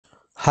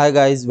Hi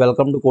guys,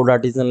 welcome to Code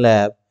Artisan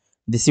Lab.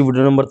 This is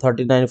video number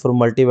 39 for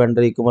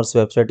multi-vendor e-commerce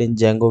website in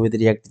Django with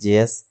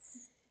React.js.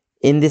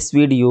 In this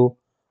video,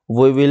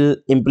 we will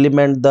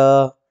implement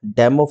the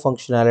demo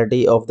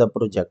functionality of the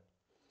project.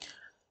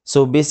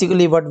 So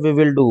basically what we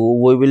will do,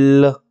 we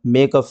will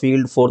make a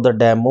field for the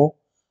demo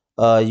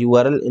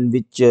URL in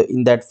which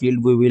in that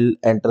field we will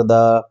enter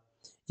the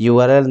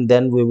URL and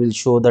then we will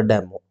show the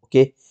demo.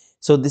 Okay.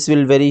 So this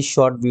will very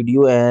short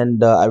video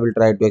and I will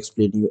try to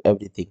explain you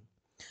everything.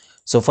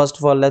 So first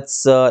of all,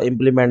 let's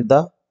implement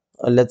the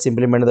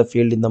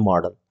field in the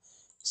model.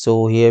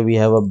 So here we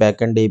have a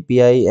backend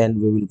API and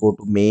we will go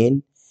to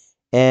main,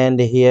 and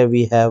here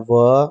we have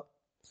a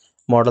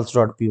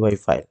models.py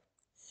file.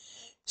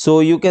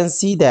 So you can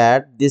see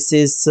that this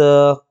is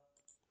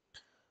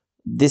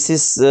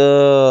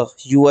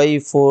UI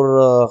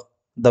for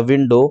the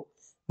window,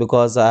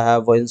 because I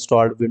have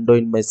installed window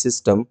in my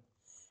system,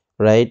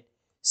 right?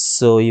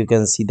 So you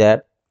can see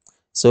that.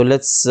 So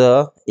let's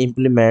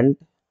implement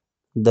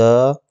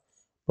the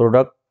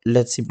product.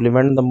 Let's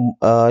implement the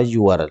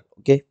URL.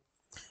 Okay,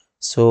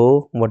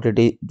 so what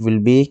it will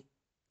be,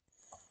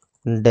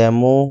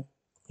 demo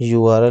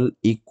URL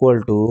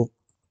equal to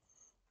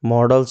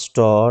models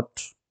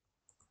dot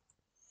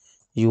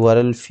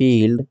URL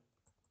field,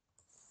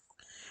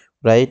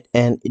 right?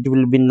 And it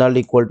will be null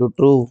equal to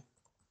true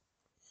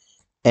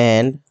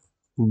and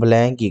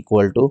blank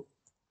equal to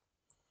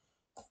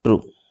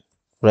true,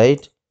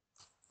 right?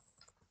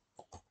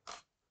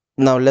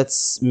 Now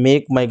let's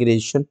make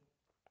migration.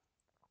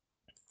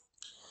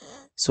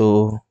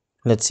 So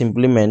let's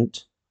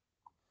implement.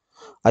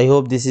 I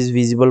hope this is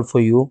visible for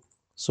you.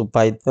 So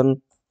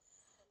Python,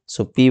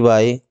 so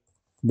py,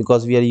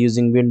 because we are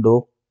using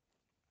window,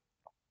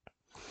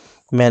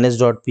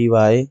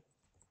 manage.py,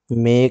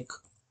 make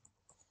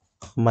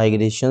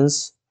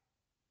migrations.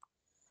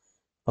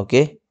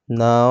 Okay,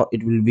 now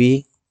it will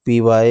be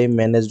py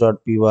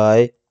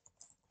manage.py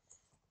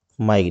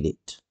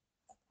migrate,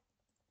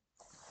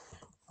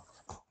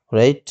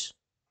 right?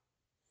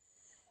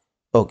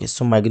 Okay,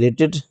 so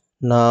migrated.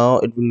 Now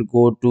it will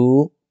go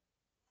to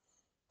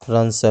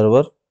run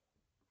server.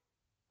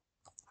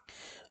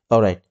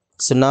 All right,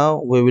 so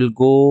now we will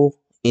go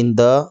in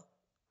the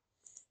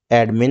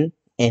admin,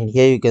 and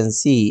here you can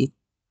see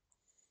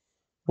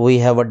we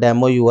have a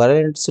demo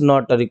URL. It's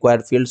not a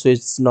required field, so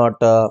it's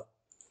not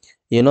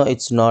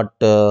it's not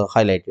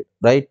highlighted,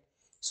 right?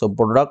 So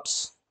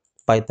products,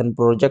 Python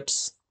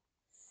projects,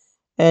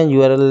 and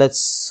URL.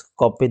 Let's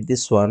copy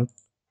this one.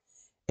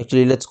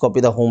 Actually, let's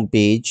copy the home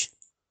page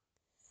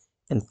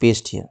and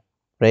paste here,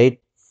 right?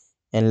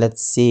 And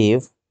let's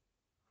save.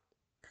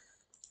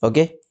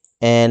 Okay,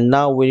 and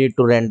now we need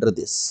to render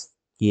this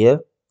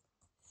here.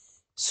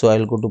 So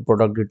I'll go to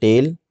product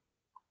detail,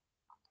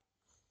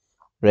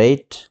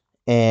 right?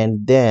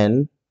 And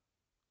then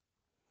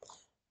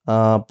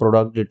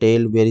product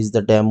detail, where is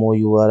the demo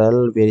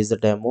URL? Where is the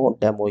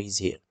demo is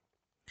here.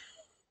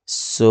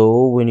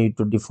 So we need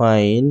to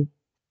define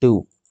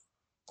 2.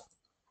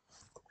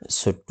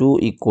 So 2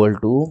 equal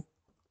to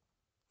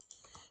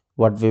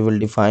what we will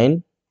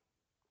define.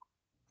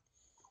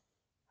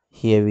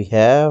 Here we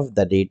have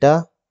the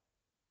data.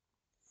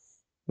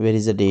 Where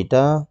is the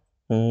data?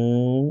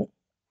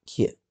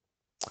 Here.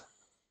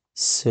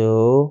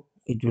 So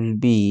it will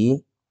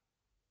be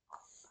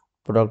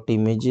product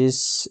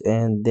images,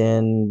 and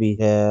then we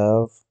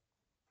have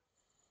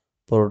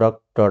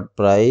product dot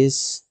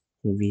price,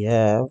 we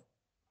have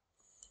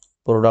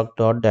product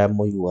dot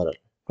demo URL,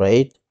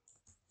 right?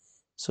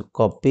 So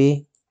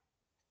copy,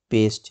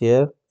 paste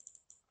here,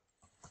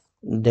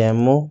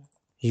 demo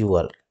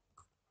URL,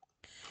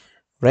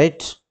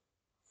 right?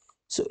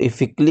 So if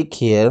we click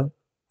here,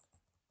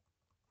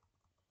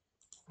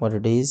 what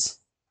it is,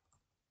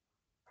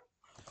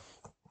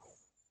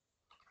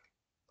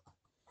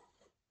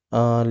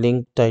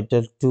 link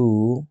title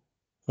 2,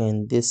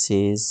 and this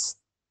is,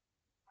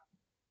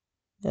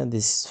 yeah,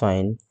 this is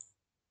fine.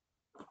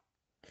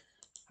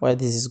 Why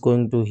this is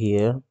going to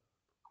here,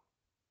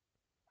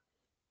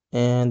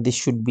 and this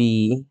should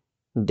be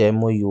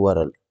demo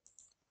URL.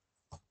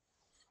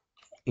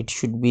 It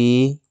should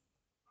be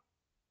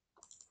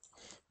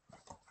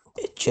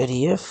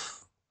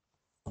href.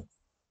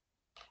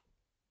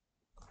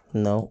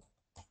 Now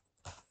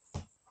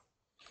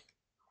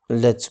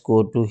let's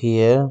go to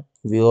here,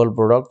 view all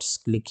products,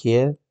 click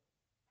here,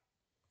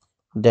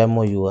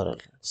 demo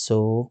URL.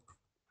 So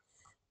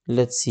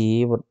let's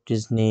see what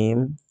is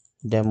name,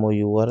 demo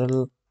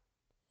URL,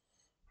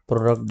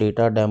 product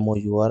data, demo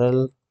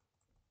URL.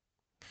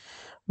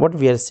 What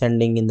we are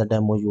sending in the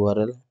demo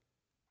URL,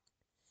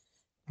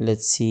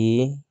 let's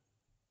see.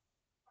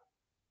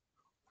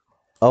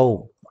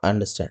 Oh,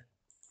 understand.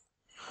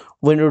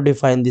 We need to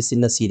define this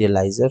in a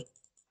serializer.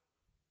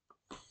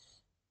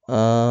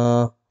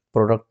 uh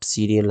Product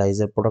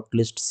serializer, product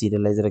list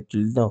serializer,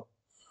 actually no,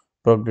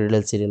 product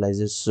detail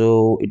serializer.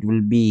 So it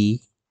will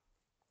be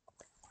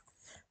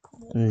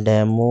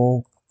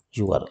demo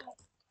URL.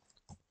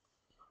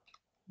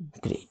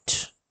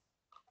 Great.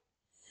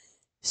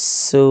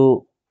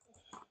 So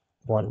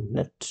 1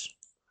 minute.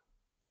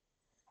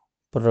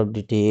 product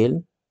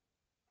detail.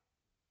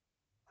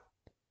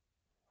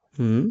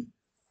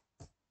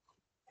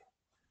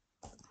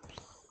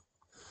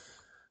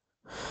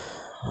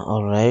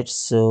 All right,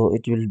 so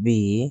it will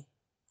be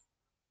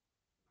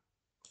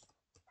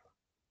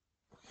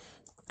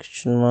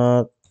question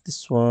mark,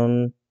 this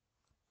one,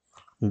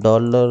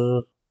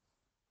 dollar.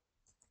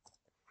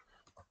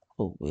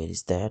 Oh, where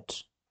is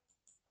that?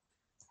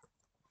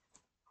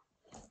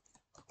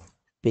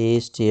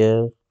 Paste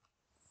here,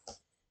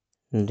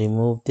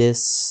 remove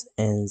this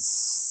and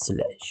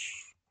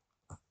slash.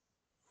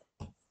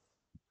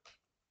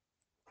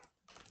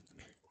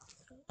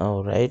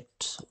 All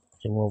right,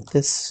 remove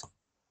this.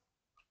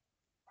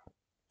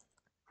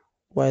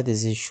 Why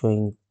this is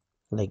showing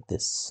like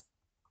this?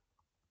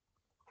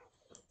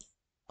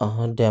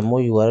 Demo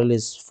URL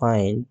is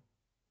fine,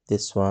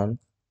 this one,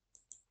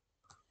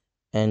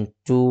 and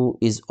 2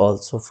 is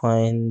also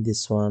fine,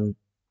 this one.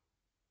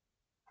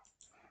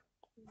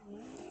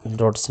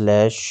 Dot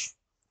slash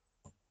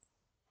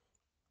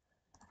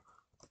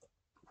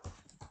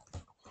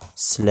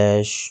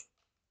slash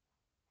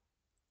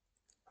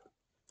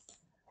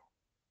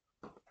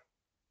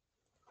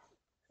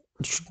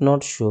it should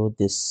not show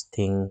this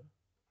thing.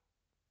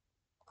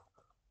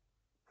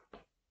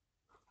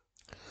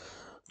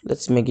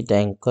 Let's make it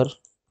anchor.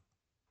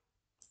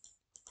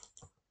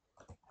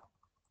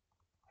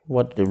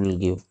 What it will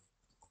give?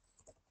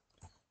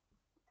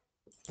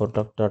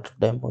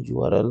 Product.demo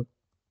URL.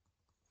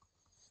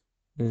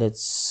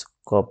 Let's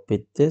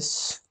copy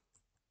this,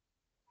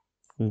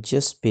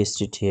 just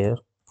paste it here.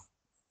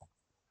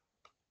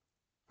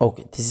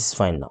 Okay, this is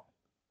fine now,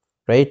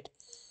 right?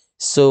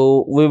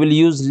 So we will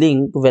use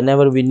link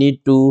whenever we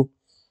need to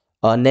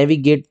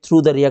navigate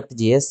through the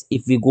React.js.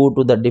 If we go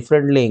to the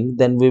different link,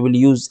 then we will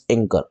use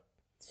anchor.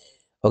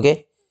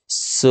 Okay,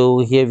 so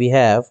here we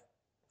have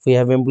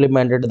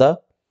implemented the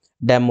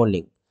demo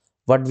link.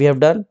 What we have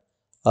done,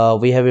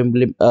 we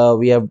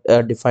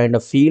have defined a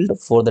field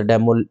for the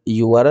demo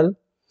URL,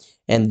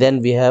 and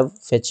then we have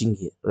fetching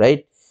here,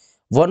 right?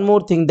 One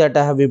more thing that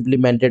I have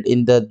implemented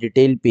in the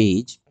detail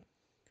page,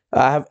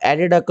 I have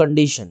added a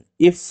condition.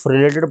 If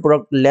related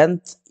product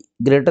length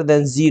greater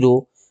than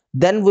 0,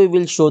 then we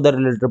will show the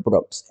related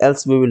products,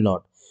 else we will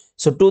not.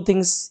 So two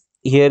things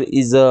here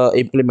is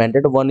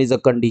implemented. One is a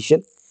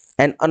condition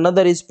and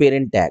another is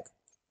parent tag,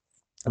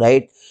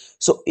 right?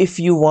 So if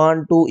you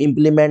want to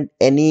implement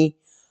anything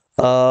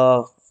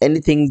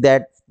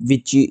that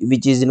which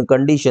is in a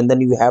condition,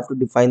 then you have to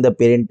define the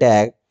parent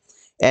tag.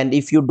 And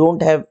if you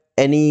don't have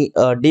any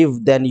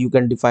div, then you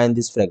can define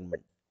this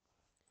fragment,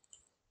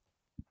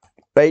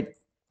 right?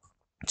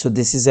 So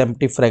this is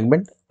empty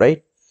fragment,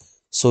 right?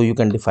 So you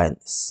can define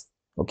this.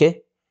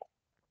 Okay,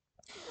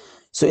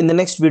 so in the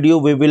next video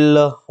we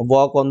will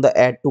work on the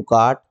add to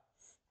cart,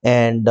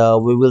 and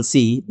we will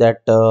see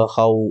that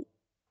how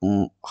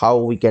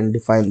we can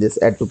define this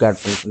add to cart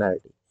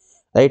functionality,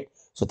 right?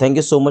 So thank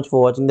you so much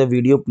for watching the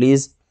video.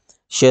 Please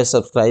share,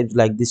 subscribe,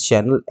 like this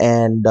channel,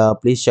 and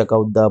please check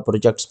out the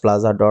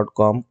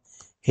projectsplaza.com.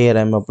 Here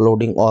I'm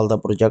uploading all the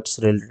projects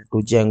related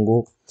to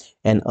Django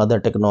and other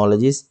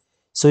technologies,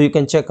 so you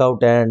can check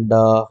out. And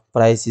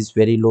price is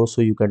very low,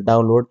 so you can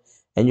download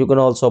and you can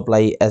also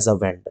apply as a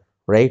vendor,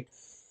 right?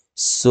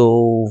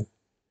 So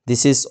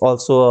this is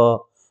also a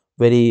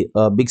very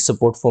big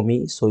support for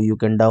me. So you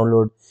can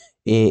download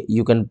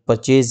you can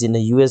purchase in a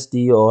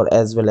USD or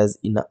as well as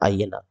in a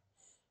INR,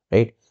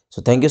 right?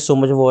 So thank you so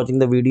much for watching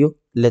the video.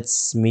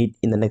 Let's meet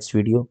in the next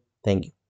video. Thank you.